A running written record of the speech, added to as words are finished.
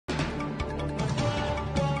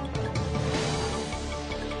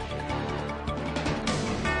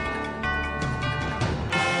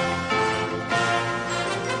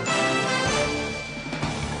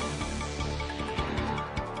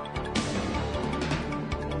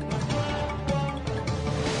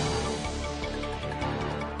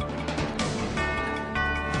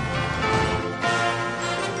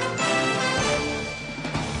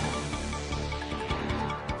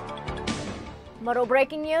మరో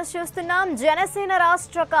breaking news చూస్తున్నాం. జనసేన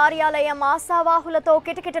రాష్ట్ర కార్యాలయం ఆశావాహులతో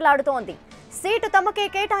కిటకిటలాడుతోంది. సీటు తమకే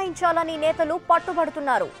కేటాయించాలని నేతలు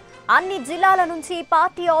పట్టుబడుతున్నారు. అన్ని జిల్లాల నుంచి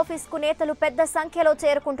పార్టీ ఆఫీస్కు నేతలు పెద్ద సంఖ్యలో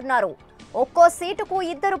చేరుకుంటున్నారు. ఒక్కో సీటుకు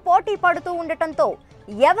ఇద్దరు పోటీ పడుతూ ఉండటంతో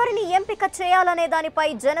ఎవరిని ఎంపిక చేయాలనే దానిపై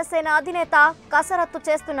జనసేన అధినేత కసరత్తు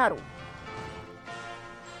చేస్తున్నారు.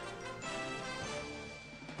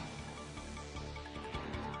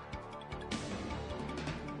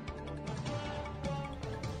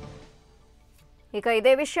 ఇక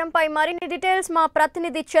ఇదే విషయంపై మరిన్ని డీటెయిల్స్ మా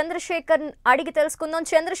ప్రతినిధి చంద్రశేఖర్ అడిగి తెలుసుకుందాం.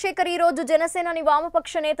 చంద్రశేఖర్, ఈ రోజు జనసేనని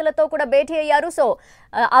వామపక్ష నేతలతో కూడా భేటీ అయ్యారు. సో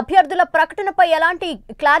అభ్యర్థుల ప్రకటనపై ఎలాంటి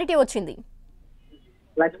క్లారిటీ వచ్చింది?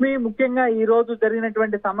 లక్ష్మి, ముఖ్యంగా ఈ రోజు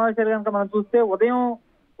జరిగినటువంటి సమావేశాలు కనుక మనం చూస్తే ఉదయం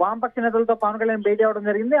వామపక్ష నేతలతో పవన్ కళ్యాణ్ భేటీ అవడం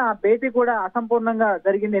జరిగింది. ఆ భేటీ కూడా అసంపూర్ణంగా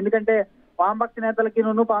జరిగింది. ఎందుకంటే వామపక్ష నేతలకి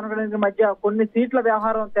పవన్ కళ్యాణ్ మధ్య కొన్ని సీట్ల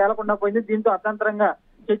వ్యవహారం తేలకుండా పోయింది. దీంతో అర్థంతరంగా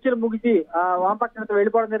చర్చలు ముగిసి వామపక్ష నేతలు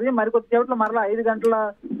వెళ్ళిపోవడం జరిగింది. మరికొద్ది సేపట్లో మరలా 5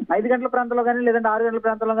 గంటల ప్రాంతంలో కానీ లేదంటే 6 గంటల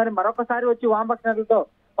ప్రాంతంలో కానీ మరొకసారి వచ్చి వామపక్ష నేతలతో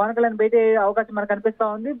పవన్ కళ్యాణ్ భేటీ అయ్యే అవకాశం మనకు కనిపిస్తా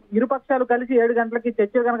ఉంది. ఇరు పక్షాలు కలిసి 7 గంటలకి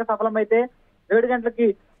చర్చలు కనుక సఫలమైతే 7 గంటలకి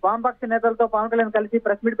వామపక్ష నేతలతో పవన్ కళ్యాణ్ కలిసి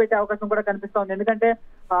ప్రెస్ మీట్ పెట్టే అవకాశం కూడా కనిపిస్తా ఉంది. ఎందుకంటే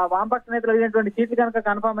వామపక్ష నేతలు అడిగినటువంటి సీట్లు కనుక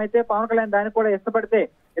కన్ఫర్మ్ అయితే పవన్ కళ్యాణ్ దానికి కూడా ఇష్టపడితే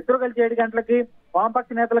ఇద్దరు కలిసి 7 గంటలకి వామపక్ష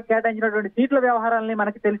నేతలకు కేటాయించినటువంటి సీట్ల వ్యవహారాలని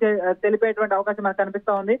మనకి తెలిపేటువంటి అవకాశం మనకు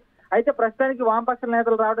కనిపిస్తా ఉంది. అయితే ప్రస్తుతానికి వామపక్ష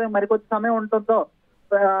నేతలు రావడానికి మరికొద్ది సమయం ఉండటంతో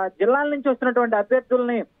జిల్లాల నుంచి వస్తున్నటువంటి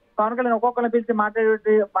అభ్యర్థుల్ని పవన్ కళ్యాణ్ ఒక్కొక్కరిని పిలిచి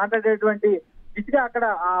మాట్లాడేటువంటి దిశగా అక్కడ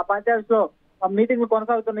ఆ పార్టీ ఆఫీస్ లో మీటింగ్లు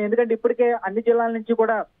కొనసాగుతున్నాయి. ఎందుకంటే ఇప్పటికే అన్ని జిల్లాల నుంచి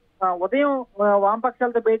కూడా ఉదయం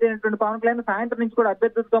వామపక్షాలతో భేటీ అయినటువంటి పవన్ కళ్యాణ్ సాయంత్రం నుంచి కూడా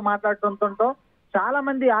అభ్యర్థులతో మాట్లాడుతుండటంతో చాలా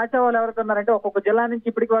మంది ఆశావాళ్ళు ఎవరుతున్నారంటే ఒక్కొక్క జిల్లా నుంచి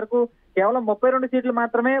ఇప్పటికి వరకు కేవలం 32 సీట్లు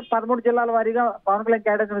మాత్రమే 13 జిల్లాల వారీగా పవన్ కళ్యాణ్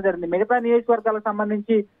కేటాయించడం జరిగింది. మిగతా నియోజకవర్గాలకు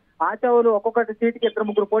సంబంధించి ఆశావాళ్ళు ఒక్కొక్కటి సీటుకి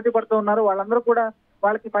 2-3 పోటీ పడుతూ ఉన్నారు. వాళ్ళందరూ కూడా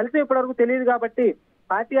వాళ్ళకి ఫలితం ఇప్పటి వరకు తెలియదు కాబట్టి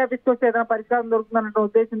పార్టీ ఆఫీస్కి వస్తే ఏదైనా పరిష్కారం దొరుకుతుందన్న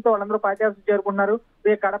ఉద్దేశంతో వాళ్ళందరూ పార్టీ ఆఫీస్ చేరుకున్నారు.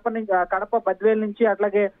 కడప బద్వేల్ నుంచి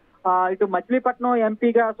అట్లాగే ఇటు మచిలీపట్నం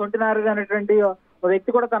ఎంపీగా సొంటినారు అనేటువంటి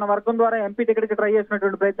వ్యక్తి కూడా తన వర్గం ద్వారా ఎంపీ టికెట్ కి ట్రై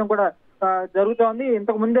చేసినటువంటి ప్రయత్నం కూడా జరుగుతోంది.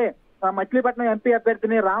 ఇంతకు ముందే మచిలీపట్నం ఎంపీ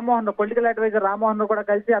అభ్యర్థిని పొలిటికల్ అడ్వైజర్ రామ్మోహన్ కూడా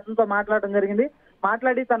కలిసి అతనితో మాట్లాడడం జరిగింది.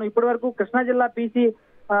 మాట్లాడి తను ఇప్పటి వరకు కృష్ణా జిల్లా పీసీ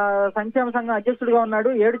సంక్షేమ సంఘం అధ్యక్షుడిగా ఉన్నాడు,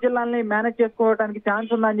 7 జిల్లాలని మేనేజ్ చేసుకోవడానికి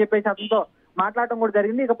ఛాన్స్ ఉందని చెప్పేసి అతనితో మాట్లాడటం కూడా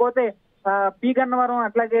జరిగింది. ఇకపోతే పి గన్నవరం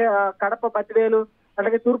అట్లాగే కడప బద్వేలు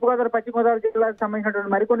అలాగే తూర్పుగోదావరి పశ్చిమ గోదావరి జిల్లాకు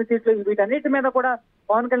సంబంధించినటువంటి మరికొన్ని సీట్లు వీటన్నిటి మీద కూడా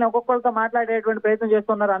పవన్ కళ్యాణ్ ఒక్కొక్కరితో మాట్లాడేటువంటి ప్రయత్నం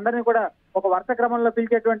చేస్తున్నారు. అందరినీ కూడా ఒక వరుస క్రమంలో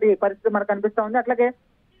పిలిచేటువంటి పరిస్థితి మనకు కనిపిస్తా ఉంది. అట్లాగే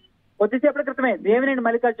కొద్దిసేపటి క్రితమే దేవినేని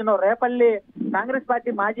మల్లికార్జున రేపల్లి కాంగ్రెస్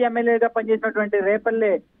పార్టీ మాజీ ఎమ్మెల్యేగా పనిచేసినటువంటి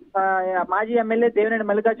రేపల్లి మాజీ ఎమ్మెల్యే దేవినేని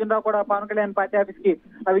మల్లికార్జునరావు కూడా పవన్ కళ్యాణ్ పార్టీ ఆఫీస్ కి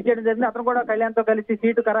విచ్చేయడం జరిగింది. అతను కూడా కళ్యాణ్ తో కలిసి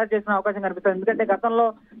సీటు ఖరారు చేసిన అవకాశం కనిపిస్తుంది. ఎందుకంటే గతంలో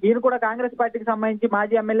ఈయన కూడా కాంగ్రెస్ పార్టీకి సంబంధించి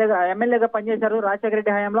మాజీ ఎమ్మెల్యేగా పనిచేశారు రాజశేఖర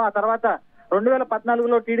రెడ్డి హయాంలో. ఆ తర్వాత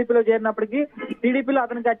 2014లో టీడీపీలో చేరినప్పటికీ టీడీపీలో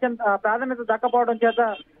అతనికి అత్యంత ప్రాధాన్యత దక్కపోవడం చేత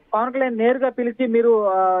పవన్ కళ్యాణ్ నేరుగా పిలిచి మీరు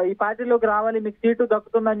ఈ పార్టీలోకి రావాలి, మీకు సీటు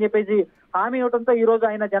దక్కుతుందని చెప్పేసి హామీ ఇవ్వడంతో ఈ రోజు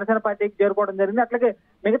ఆయన జనసేన పార్టీకి చేరుకోవడం జరిగింది. అట్లాగే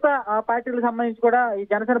మిగతా పార్టీలకు సంబంధించి కూడా ఈ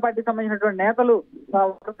జనసేన పార్టీకి సంబంధించినటువంటి నేతలు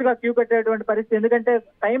వరుసగా క్యూ కట్టేటువంటి పరిస్థితి. ఎందుకంటే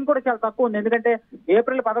టైం కూడా చాలా తక్కువ ఉంది. ఎందుకంటే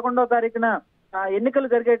ఏప్రిల్ 11వ తారీఖున ఎన్నికలు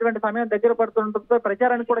జరిగేటువంటి సమయం దగ్గర పడుతుండటంతో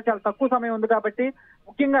ప్రచారానికి కూడా చాలా తక్కువ సమయం ఉంది. కాబట్టి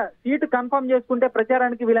ముఖ్యంగా సీటు కన్ఫర్మ్ చేసుకుంటే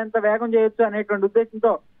ప్రచారానికి వీళ్ళంత వేగం చేయొచ్చు అనేటువంటి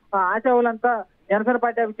ఉద్దేశంతో ఆశావులంతా జనసేన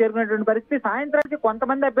పార్టీ అవి చేరుకునేటువంటి పరిస్థితి. సాయంత్రానికి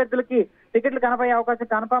కొంతమంది అభ్యర్థులకి టికెట్లు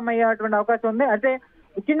కన్ఫర్మ్ అయ్యేటువంటి అవకాశం ఉంది. అంటే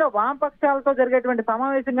ముఖ్యంగా వామపక్షాలతో జరిగేటువంటి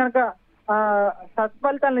సమావేశం కనుక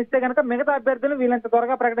సత్ఫలితాలను ఇస్తే కనుక మిగతా అభ్యర్థులు వీళ్ళంత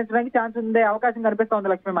త్వరగా ప్రకటించడానికి ఛాన్స్ ఉండే అవకాశం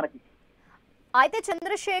కనిపిస్తోంది లక్ష్మి మనకి. అయితే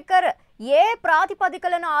చంద్రశేఖర్, ఏ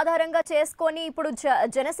ప్రాతిపదికలను ఆధారంగా చేసుకొని ఇప్పుడు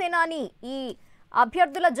జనసేనాని ఈ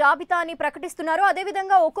అభ్యర్థుల జాబితాని ప్రకటిస్తున్నారు?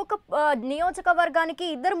 అదేవిధంగా ఒక్కొక్క నియోజకవర్గానికి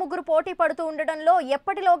 2-3 పోటీ పడుతూ ఉండడంలో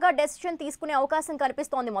ఎప్పటిలోగా డెసిషన్ తీసుకునే అవకాశం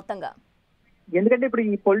కనిపిస్తోంది మొత్తంగా? ఎందుకంటే ఇప్పుడు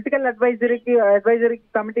ఈ పొలిటికల్ అడ్వైజరీ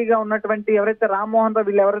కమిటీగా ఉన్నటువంటి ఎవరైతే రామ్మోహన్ రావు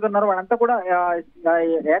వీళ్ళు ఎవరైతే ఉన్నారో వాళ్ళంతా కూడా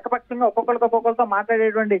ఏకపక్షంగా ఒక్కొక్కరితో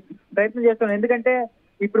మాట్లాడేటువంటి ప్రయత్నం చేస్తున్నారు. ఎందుకంటే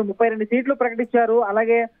ఇప్పుడు 32 సీట్లు ప్రకటించారు.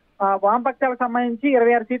 అలాగే వామపక్షాలకు సంబంధించి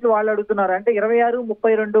 26 సీట్లు వాళ్ళు అడుగుతున్నారు. అంటే 26,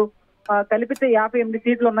 32 కలిపితే 58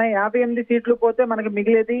 సీట్లు ఉన్నాయి. 58 సీట్లు పోతే మనకి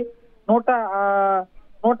మిగిలేది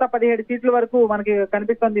 117 సీట్ల వరకు మనకి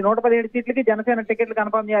కనిపిస్తుంది. 117 సీట్లకి జనసేన టికెట్లు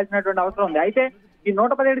కన్ఫర్మ్ చేయాల్సినటువంటి అవసరం ఉంది. అయితే ఈ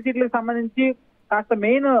 117 సీట్లకు సంబంధించి కాస్త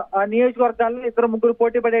మెయిన్ నియోజకవర్గాల్లో 2-3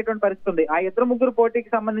 పోటీ పడేటువంటి పరిస్థితి ఉంది. ఆ 2-3 పోటీకి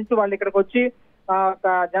సంబంధించి వాళ్ళు ఇక్కడికి వచ్చి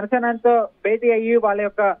జనసేనతో భేటీ అయ్యి వాళ్ళ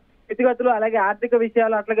యొక్క స్థితిగతులు అలాగే ఆర్థిక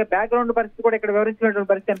విషయాలు అట్లాగే బ్యాక్గ్రౌండ్ పరిస్థితి కూడా ఇక్కడ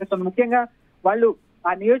వివరించినటువంటి పరిస్థితి అనిపిస్తుంది. ముఖ్యంగా వాళ్ళు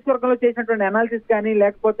ఆ నియోజకవర్గంలో చేసినటువంటి అనాలిసిస్ కానీ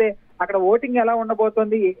లేకపోతే అక్కడ ఓటింగ్ ఎలా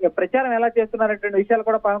ఉండబోతోంది, ప్రచారం ఎలా చేస్తున్నారనే విషయాలు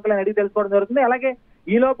కూడా పవన్ కళ్యాణ్ అడిగి తెలుసుకోవడం జరుగుతుంది. అలాగే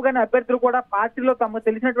ఈ లోపుగానే అభ్యర్థులు కూడా పార్టీలో తమకు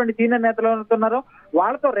తెలిసినటువంటి సీనియర్ నేతలు ఉన్నారో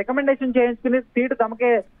వాళ్ళతో రికమెండేషన్ చేయించుకుని సీటు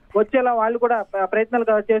తమకే వచ్చేలా వాళ్ళు కూడా ప్రయత్నాలు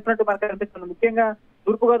చేస్తున్నట్టు మనకు కనిపిస్తుంది. ముఖ్యంగా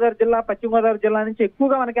తూర్పుగోదావరి జిల్లా, పశ్చిమ గోదావరి జిల్లా నుంచి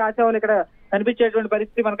ఎక్కువగా మనకి ఆశావాళ్ళు ఇక్కడ కనిపించేటువంటి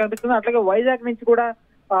పరిస్థితి మనకు కనిపిస్తుంది. అట్లాగే వైజాగ్ నుంచి కూడా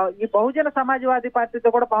ఈ బహుజన సమాజ్వాదీ పార్టీతో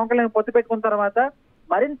కూడా పవన్ కళ్యాణ్ పొత్తు పెట్టుకున్న తర్వాత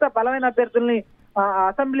మరింత బలమైన అభ్యర్థుల్ని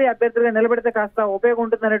అసెంబ్లీ అభ్యర్థులుగా నిలబెడితే కాస్త ఉపయోగం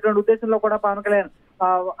ఉంటుంది అనేటువంటి ఉద్దేశంలో కూడా పవన్ కళ్యాణ్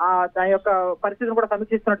దాని యొక్క పరిస్థితిని కూడా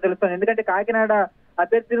సమీక్షిస్తున్నట్టు తెలుస్తుంది. ఎందుకంటే కాకినాడ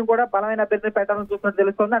అభ్యర్థిని కూడా బలమైన అభ్యర్థిని పెట్టాలని చూస్తున్నట్టు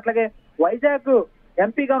తెలుస్తుంది. అట్లాగే వైజాగ్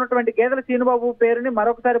ఎంపీగా ఉన్నటువంటి గేదెల శ్రీనిబాబు పేరుని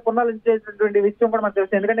మరొకసారి పునరాలోచించేటువంటి విషయం కూడా మనకు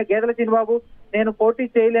తెలుస్తుంది. ఎందుకంటే గేదెల శ్రీనిబాబు నేను పోటీ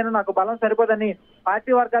చేయలేను, నాకు బలం సరిపోదని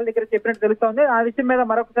పార్టీ వర్గాల దగ్గర చెప్పినట్టు తెలుస్తోంది. ఆ విషయం మీద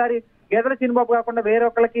మరొకసారి గేదెల శ్రీనిబాబు కాకుండా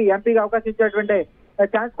వేరొకరికి ఎంపీగా అవకాశం ఇచ్చేటువంటి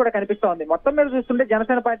ఛాన్స్ కూడా కనిపిస్తోంది. మొత్తం మీద చూస్తుంటే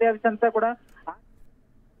జనసేన పార్టీ ఆఫీస్ అంతా కూడా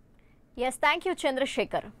థ్యాంక్ యూ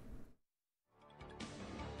చంద్రశేఖర్.